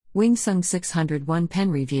Wingsung 601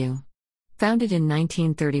 Pen Review. Founded in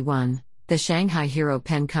 1931, the Shanghai Hero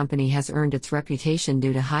Pen Company has earned its reputation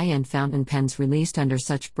due to high-end fountain pens released under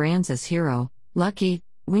such brands as Hero, Lucky,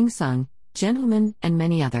 Wingsung, Gentleman, and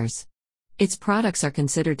many others. Its products are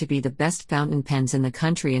considered to be the best fountain pens in the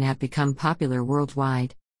country and have become popular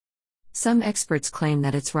worldwide. Some experts claim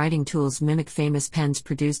that its writing tools mimic famous pens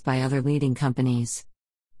produced by other leading companies.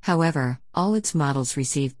 However, all its models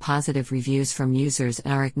receive positive reviews from users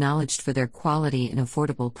and are acknowledged for their quality and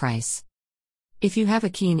affordable price. If you have a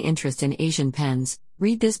keen interest in Asian pens,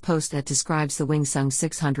 read this post that describes the Wingsung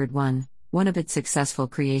 601, one of its successful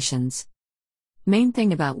creations. Main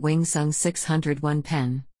thing about Wingsung 601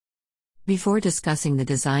 pen. Before discussing the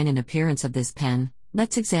design and appearance of this pen,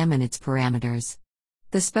 let's examine its parameters.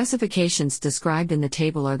 The specifications described in the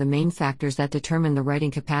table are the main factors that determine the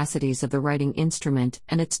writing capacities of the writing instrument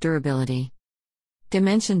and its durability.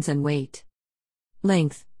 Dimensions and weight.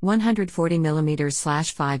 Length, 140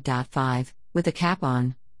 mm/5.5, with a cap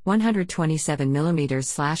on, 127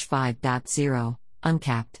 mm/5.0,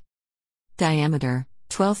 uncapped. Diameter,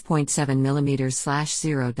 12.7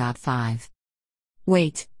 mm/0.5.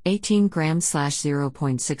 Weight, 18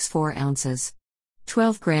 grams/0.64 ounces.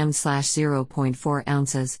 12 grams/0.4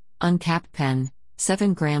 ounces, uncapped pen,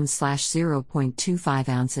 7 grams/0.25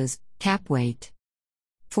 ounces, cap weight.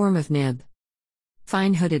 Form of nib.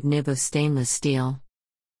 Fine hooded nib of stainless steel.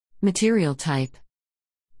 Material type.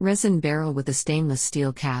 Resin barrel with a stainless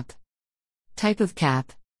steel cap. Type of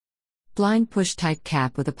cap. Blind push type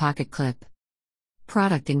cap with a pocket clip.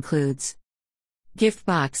 Product includes gift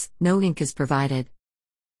box, no ink is provided.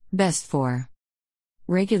 Best for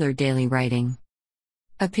regular daily writing.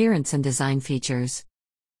 Appearance and design features.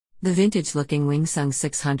 The vintage-looking Wingsung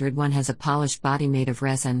 601 has a polished body made of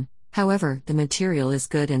resin, however, the material is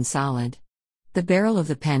good and solid. The barrel of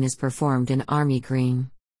the pen is performed in army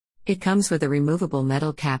green. It comes with a removable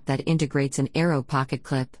metal cap that integrates an arrow pocket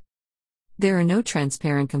clip. There are no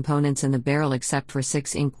transparent components in the barrel except for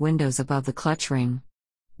 6 ink windows above the clutch ring.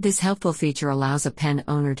 This helpful feature allows a pen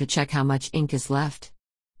owner to check how much ink is left.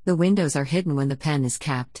 The windows are hidden when the pen is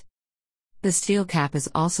capped. The steel cap is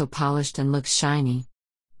also polished and looks shiny.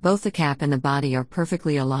 Both the cap and the body are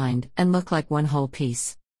perfectly aligned and look like one whole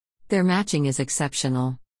piece. Their matching is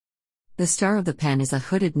exceptional. The star of the pen is a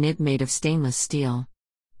hooded nib made of stainless steel.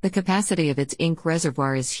 The capacity of its ink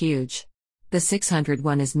reservoir is huge. The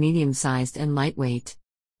 601 is medium-sized and lightweight.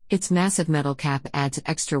 Its massive metal cap adds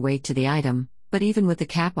extra weight to the item, but even with the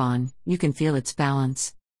cap on, you can feel its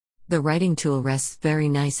balance. The writing tool rests very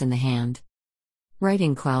nice in the hand.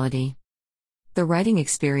 Writing quality. The writing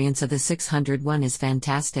experience of the 601 is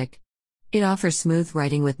fantastic. It offers smooth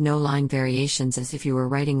writing with no line variations as if you were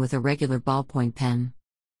writing with a regular ballpoint pen.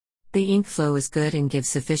 The ink flow is good and gives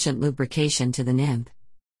sufficient lubrication to the nib.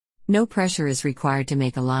 No pressure is required to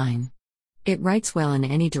make a line. It writes well in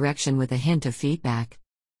any direction with a hint of feedback.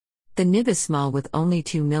 The nib is small with only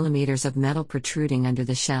 2 mm of metal protruding under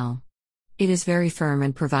the shell. It is very firm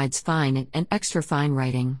and provides fine and extra fine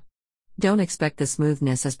writing. Don't expect the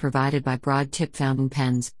smoothness as provided by broad-tip fountain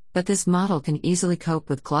pens, but this model can easily cope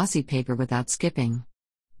with glossy paper without skipping.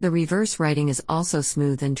 The reverse writing is also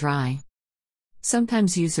smooth and dry.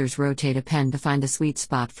 Sometimes users rotate a pen to find a sweet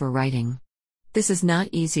spot for writing. This is not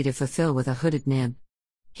easy to fulfill with a hooded nib.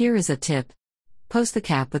 Here is a tip. Post the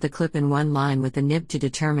cap with a clip in one line with the nib to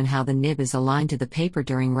determine how the nib is aligned to the paper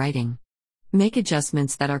during writing. Make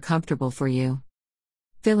adjustments that are comfortable for you.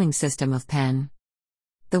 Filling system of pen.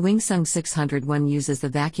 The Wingsung 601 uses the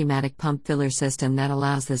vacuumatic pump filler system that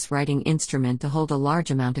allows this writing instrument to hold a large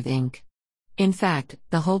amount of ink. In fact,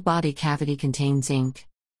 the whole body cavity contains ink.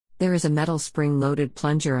 There is a metal spring-loaded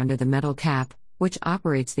plunger under the metal cap, which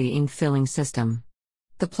operates the ink filling system.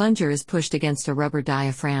 The plunger is pushed against a rubber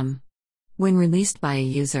diaphragm. When released by a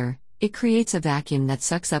user, it creates a vacuum that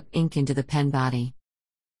sucks up ink into the pen body.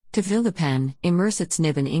 To fill the pen, immerse its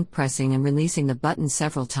nib in ink, pressing and releasing the button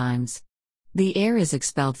several times. The air is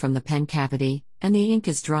expelled from the pen cavity, and the ink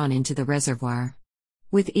is drawn into the reservoir.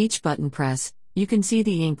 With each button press, you can see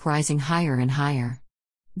the ink rising higher and higher.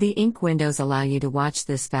 The ink windows allow you to watch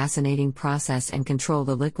this fascinating process and control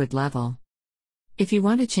the liquid level. If you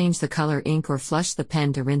want to change the color ink or flush the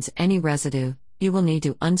pen to rinse any residue, you will need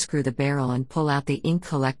to unscrew the barrel and pull out the ink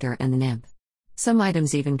collector and the nib. Some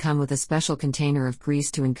items even come with a special container of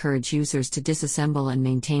grease to encourage users to disassemble and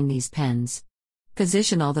maintain these pens.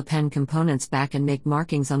 Position all the pen components back and make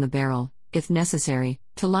markings on the barrel, if necessary,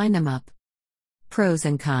 to line them up. Pros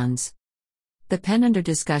and cons. The pen under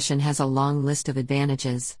discussion has a long list of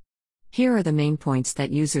advantages. Here are the main points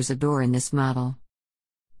that users adore in this model.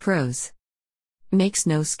 Pros. Makes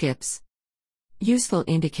no skips. Useful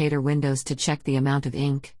indicator windows to check the amount of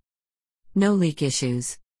ink. No leak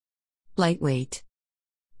issues. Lightweight.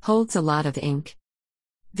 Holds a lot of ink.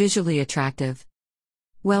 Visually attractive.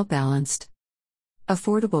 Well balanced.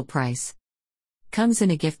 Affordable price. Comes in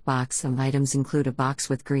a gift box. Some items include a box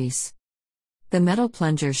with grease. The metal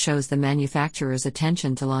plunger shows the manufacturer's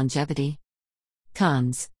attention to longevity.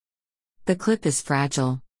 Cons. The clip is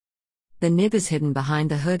fragile. The nib is hidden behind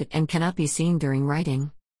the hood and cannot be seen during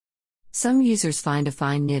writing. Some users find a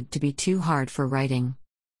fine nib to be too hard for writing.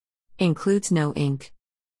 Includes no ink.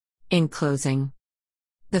 In closing,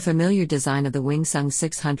 the familiar design of the Wing Sung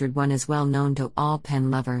 601 is well known to all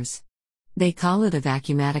pen lovers. They call it a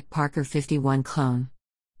Vacuumatic Parker 51 clone.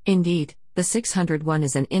 Indeed, the 601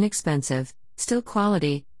 is an inexpensive, still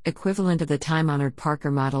quality, equivalent of the time-honored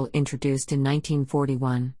Parker model introduced in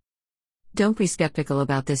 1941. Don't be skeptical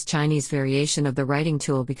about this Chinese variation of the writing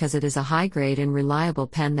tool because it is a high-grade and reliable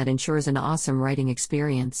pen that ensures an awesome writing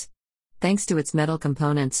experience. Thanks to its metal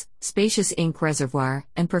components, spacious ink reservoir,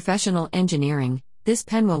 and professional engineering, this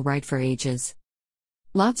pen will write for ages.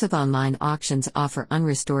 Lots of online auctions offer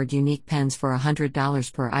unrestored unique pens for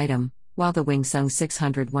 $100 per item, while the Wing Sung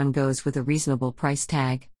 601 goes with a reasonable price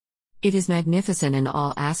tag. It is magnificent in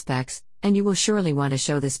all aspects, and you will surely want to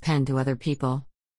show this pen to other people.